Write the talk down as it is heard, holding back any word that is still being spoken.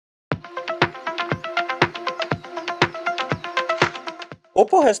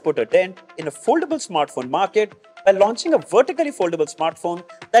OPPO has put a dent in a foldable smartphone market by launching a vertically foldable smartphone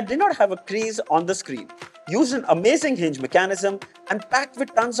that did not have a crease on the screen, used an amazing hinge mechanism and packed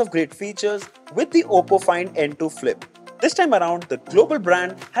with tons of great features with the OPPO Find N2 Flip. This time around, the global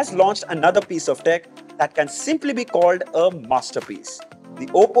brand has launched another piece of tech that can simply be called a masterpiece, the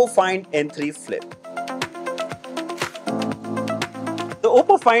OPPO Find N3 Flip. The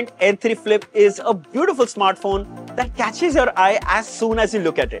OPPO Find N3 Flip is a beautiful smartphone that catches your eye as soon as you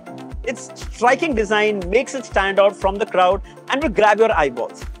look at it. Its striking design makes it stand out from the crowd and will grab your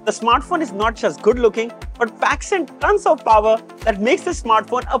eyeballs. The smartphone is not just good looking, but packs in tons of power that makes this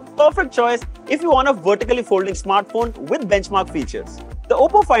smartphone a perfect choice if you want a vertically folding smartphone with benchmark features. The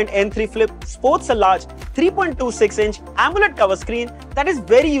OPPO Find N3 Flip sports a large 3.26-inch AMOLED cover screen that is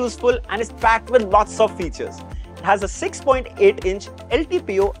very useful and is packed with lots of features. It has a 6.8-inch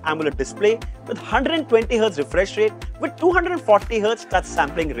LTPO AMOLED display with 120Hz refresh rate with 240Hz touch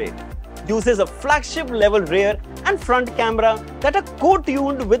sampling rate. Uses a flagship level rear and front camera that are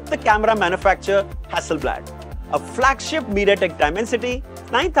co-tuned with the camera manufacturer Hasselblad. A flagship MediaTek Dimensity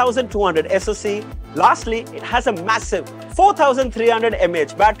 9200 SoC. Lastly, it has a massive 4300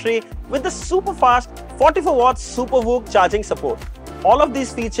 mAh battery with the super fast 44 watts Super VOOC charging support. All of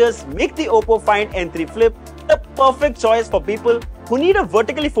these features make the OPPO Find N3 Flip the perfect choice for people who need a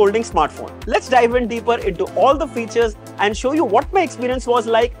vertically folding smartphone. Let's dive in deeper into all the features and show you what my experience was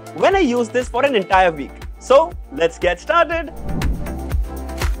like when I used this for an entire week. So let's get started.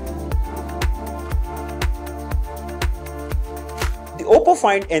 The OPPO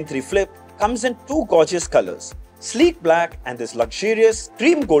Find N3 Flip comes in two gorgeous colors, sleek black and this luxurious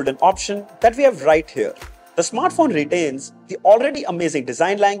cream golden option that we have right here. The smartphone retains the already amazing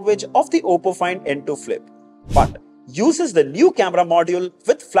design language of the OPPO Find N2 Flip, but uses the new camera module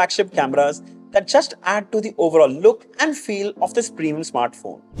with flagship cameras that just add to the overall look and feel of this premium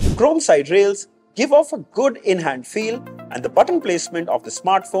smartphone. Chrome side rails give off a good in-hand feel, and the button placement of the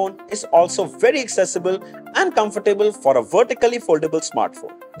smartphone is also very accessible and comfortable for a vertically foldable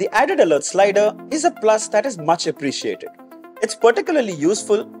smartphone. The added alert slider is a plus that is much appreciated. It's particularly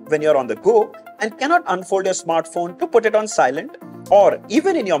useful when you're on the go and cannot unfold your smartphone to put it on silent, or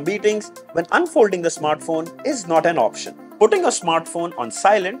even in your meetings when unfolding the smartphone is not an option. Putting your smartphone on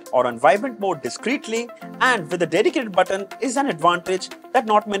silent or on vibrant mode discreetly and with a dedicated button is an advantage that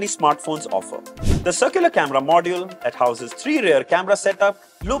not many smartphones offer. The circular camera module that houses 3 rear camera setup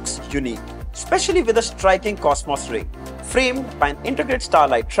looks unique, especially with a striking Cosmos ring, framed by an integrated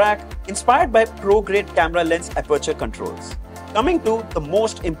starlight track inspired by pro-grade camera lens aperture controls. Coming to the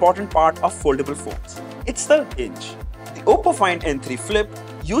most important part of foldable phones, it's the hinge. The OPPO Find N3 Flip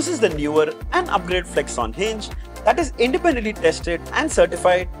uses the newer and upgraded Flex-on hinge that is independently tested and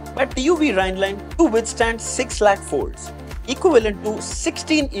certified by TÜV Rheinland to withstand 6 lakh folds, equivalent to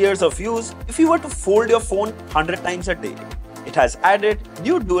 16 years of use if you were to fold your phone 100 times a day. It has added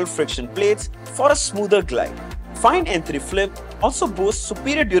new dual friction plates for a smoother glide. Find N3 Flip also boasts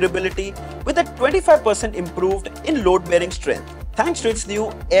superior durability with a 25% improved in load-bearing strength thanks to its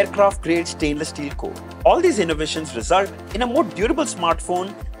new aircraft-grade stainless steel core. All these innovations result in a more durable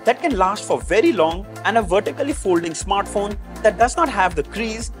smartphone that can last for very long and a vertically folding smartphone that does not have the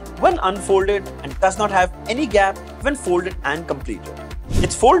crease when unfolded and does not have any gap when folded and completed.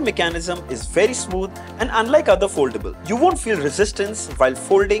 Its fold mechanism is very smooth and unlike other foldable, you won't feel resistance while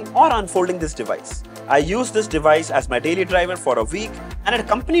folding or unfolding this device. I used this device as my daily driver for a week and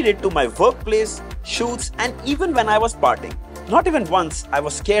accompanied it to my workplace, shoots and even when I was partying. Not even once I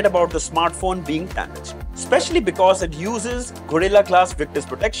was scared about the smartphone being damaged, especially because it uses Gorilla Glass Victus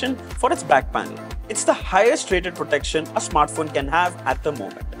protection for its back panel. It's the highest rated protection a smartphone can have at the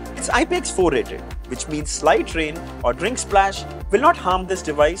moment. It's IPX4 rated, which means slight rain or drink splash will not harm this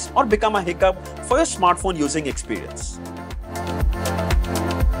device or become a hiccup for your smartphone using experience.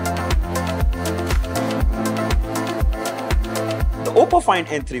 The OPPO Find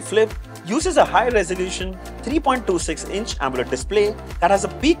N3 Flip uses a high-resolution 3.26-inch AMOLED display that has a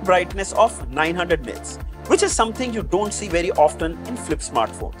peak brightness of 900 nits, which is something you don't see very often in flip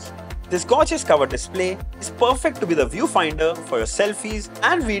smartphones. This gorgeous cover display is perfect to be the viewfinder for your selfies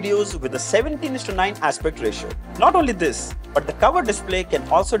and videos with a 17:9 aspect ratio. Not only this, but the cover display can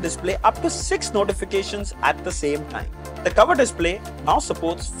also display up to 6 notifications at the same time. The cover display now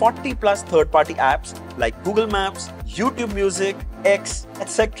supports 40 plus third-party apps like Google Maps, YouTube Music, X,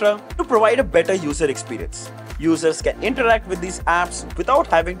 etc. to provide a better user experience. Users can interact with these apps without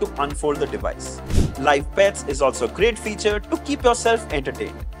having to unfold the device. Live Pets is also a great feature to keep yourself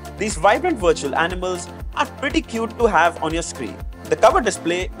entertained. These vibrant virtual animals are pretty cute to have on your screen. The cover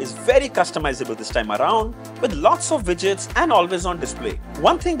display is very customizable this time around with lots of widgets and always on display.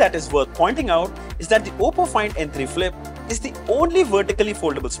 One thing that is worth pointing out is that the OPPO Find N3 Flip is the only vertically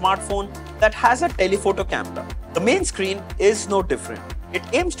foldable smartphone that has a telephoto camera. The main screen is no different. It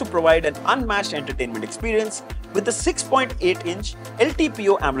aims to provide an unmatched entertainment experience with a 6.8-inch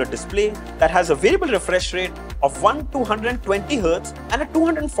LTPO AMOLED display that has a variable refresh rate of 220Hz and a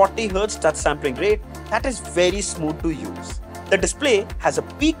 240Hz touch sampling rate that is very smooth to use. The display has a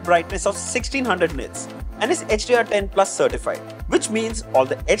peak brightness of 1600 nits and is HDR10 Plus certified, which means all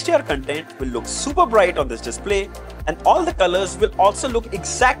the HDR content will look super bright on this display and all the colors will also look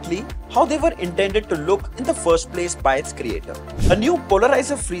exactly how they were intended to look in the first place by its creator. A new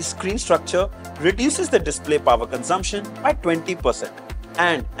polarizer-free screen structure reduces the display power consumption by 20%,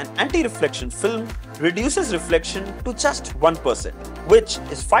 and an anti-reflection film reduces reflection to just 1%, which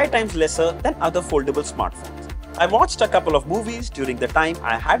is 5 times lesser than other foldable smartphones. I watched a couple of movies during the time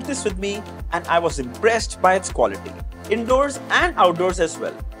I had this with me and I was impressed by its quality, indoors and outdoors as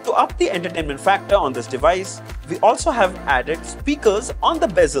well. To up the entertainment factor on this device, we also have added speakers on the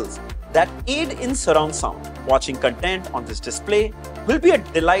bezels that aid in surround sound. Watching content on this display will be a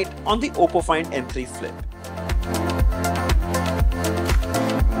delight on the OPPO Find N3 Flip.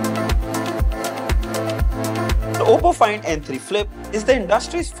 The OPPO Find N3 Flip is the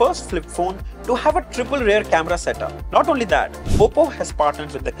industry's first flip phone to have a triple rear camera setup. Not only that, OPPO has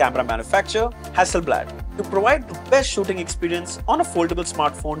partnered with the camera manufacturer Hasselblad to provide the best shooting experience on a foldable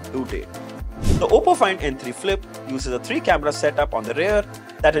smartphone to date. The OPPO Find N3 Flip uses a 3-camera setup on the rear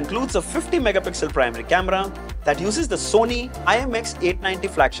that includes a 50-megapixel primary camera that uses the Sony IMX890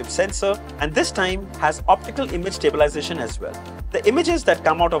 flagship sensor and this time has optical image stabilization as well. The images that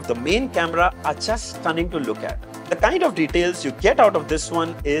come out of the main camera are just stunning to look at. The kind of details you get out of this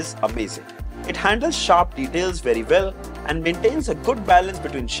one is amazing. It handles sharp details very well and maintains a good balance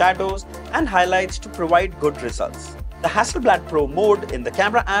between shadows and highlights to provide good results. The Hasselblad Pro mode in the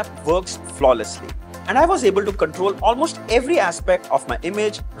camera app works flawlessly, and I was able to control almost every aspect of my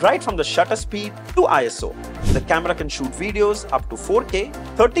image right from the shutter speed to ISO. The camera can shoot videos up to 4K,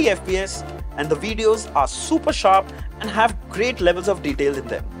 30 FPS, and the videos are super sharp and have great levels of detail in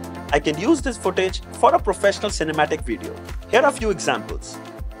them. I can use this footage for a professional cinematic video. Here are a few examples.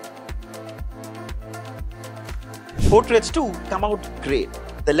 Portraits too come out great.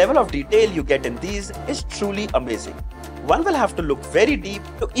 The level of detail you get in these is truly amazing. One will have to look very deep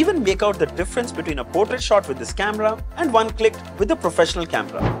to even make out the difference between a portrait shot with this camera and one clicked with the professional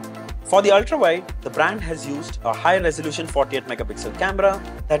camera. For the ultra-wide, the brand has used a high-resolution 48-megapixel camera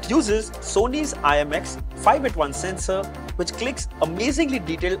that uses Sony's IMX 581 sensor, which clicks amazingly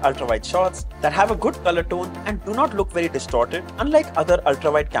detailed ultra-wide shots that have a good color tone and do not look very distorted, unlike other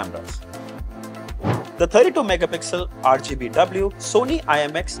ultra-wide cameras. The 32-megapixel RGBW Sony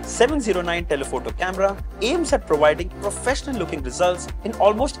IMX 709 telephoto camera aims at providing professional-looking results in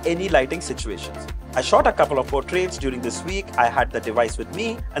almost any lighting situations. I shot a couple of portraits during this week I had the device with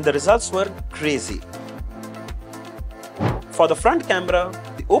me and the results were crazy. For the front camera,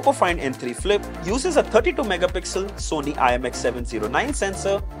 the OPPO Find N3 Flip uses a 32-megapixel Sony IMX 709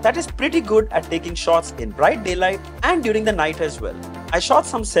 sensor that is pretty good at taking shots in bright daylight and during the night as well. I shot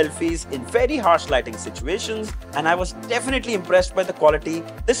some selfies in very harsh lighting situations and I was definitely impressed by the quality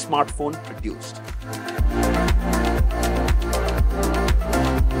this smartphone produced.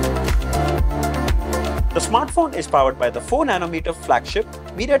 The smartphone is powered by the 4nm flagship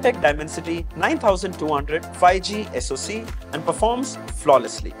MediaTek Dimensity 9200 5G SoC and performs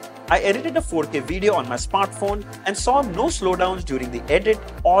flawlessly. I edited a 4K video on my smartphone and saw no slowdowns during the edit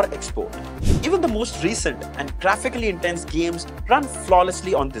or export. Even the most recent and graphically intense games run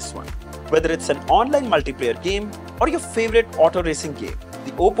flawlessly on this one. Whether it's an online multiplayer game or your favorite auto racing game,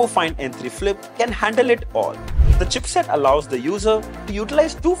 the OPPO Find N3 Flip can handle it all. The chipset allows the user to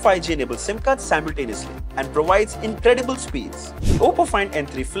utilize 2 5G-enabled SIM cards simultaneously and provides incredible speeds. The OPPO Find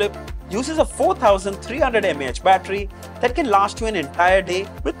N3 Flip uses a 4300 mAh battery that can last you an entire day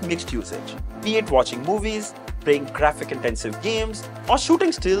with mixed usage, be it watching movies, playing graphic-intensive games, or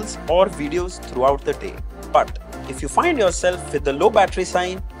shooting stills or videos throughout the day. But if you find yourself with the low battery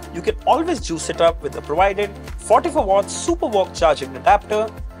sign, you can always juice it up with the provided 44-watt Super Walk charging adapter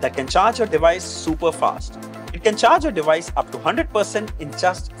that can charge your device super fast. It can charge your device up to 100% in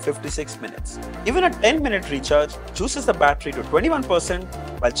just 56 minutes. Even a 10-minute recharge juices the battery to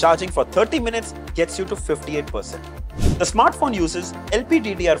 21%, while charging for 30 minutes gets you to 58%. The smartphone uses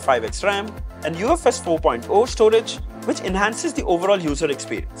LPDDR5X RAM and UFS 4.0 storage, which enhances the overall user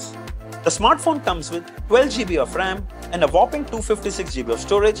experience. The smartphone comes with 12GB of RAM and a whopping 256GB of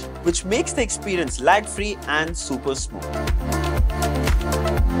storage, which makes the experience lag-free and super smooth.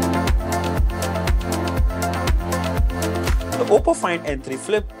 OPPO Find N3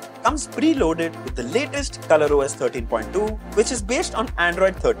 Flip comes preloaded with the latest ColorOS 13.2, which is based on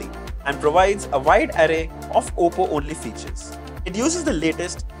Android 13 and provides a wide array of OPPO-only features. It uses the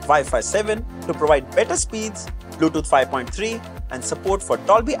latest Wi-Fi 7 to provide better speeds, Bluetooth 5.3 and support for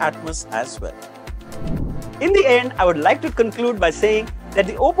Dolby Atmos as well. In the end, I would like to conclude by saying that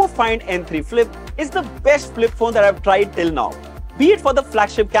the OPPO Find N3 Flip is the best flip phone that I've tried till now. Be it for the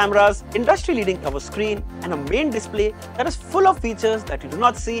flagship cameras, industry-leading cover screen, and a main display that is full of features that you do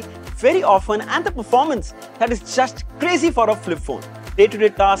not see very often, and the performance that is just crazy for a flip phone. Day-to-day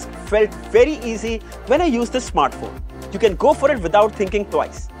tasks felt very easy when I used the smartphone. You can go for it without thinking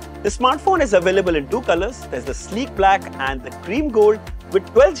twice. The smartphone is available in two colors. There's the sleek black and the cream gold with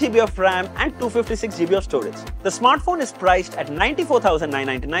 12 GB of RAM and 256 GB of storage. The smartphone is priced at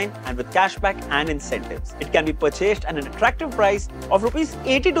 94,999 and with cashback and incentives. It can be purchased at an attractive price of Rs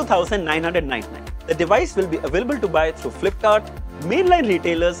 82,999. The device will be available to buy through Flipkart, mainline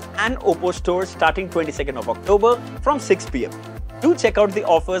retailers and OPPO Store starting 22nd of October from 6 PM. Do check out the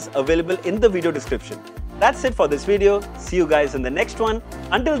offers available in the video description. That's it for this video. See you guys in the next one.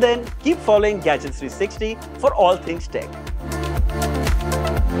 Until then, keep following Gadgets 360 for all things tech.